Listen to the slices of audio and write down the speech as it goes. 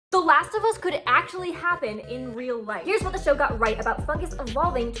Last of Us could actually happen in real life. Here's what the show got right about fungus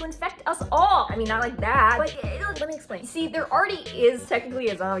evolving to infect us all. I mean, not like that, but let me explain. You see, there already is technically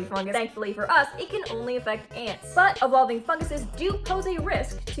a zombie fungus. Thankfully for us, it can only affect ants. But evolving funguses do pose a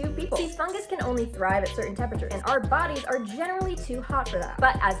risk to people. See, fungus can only thrive at certain temperatures, and our bodies are generally too hot for that.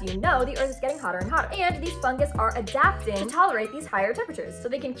 But as you know, the Earth is getting hotter and hotter, and these fungus are adapting to tolerate these higher temperatures, so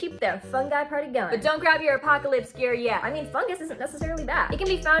they can keep their fungi party going. But don't grab your apocalypse gear yet. I mean, fungus isn't necessarily bad. It can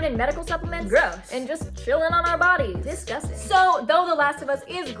be found in medical supplements. Gross. And just chilling on our bodies. Disgusting. So, though The Last of Us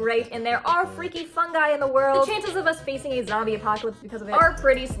is great, and there are freaky fungi in the world, the chances of us facing a zombie apocalypse because of it are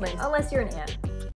pretty slim, unless you're an ant.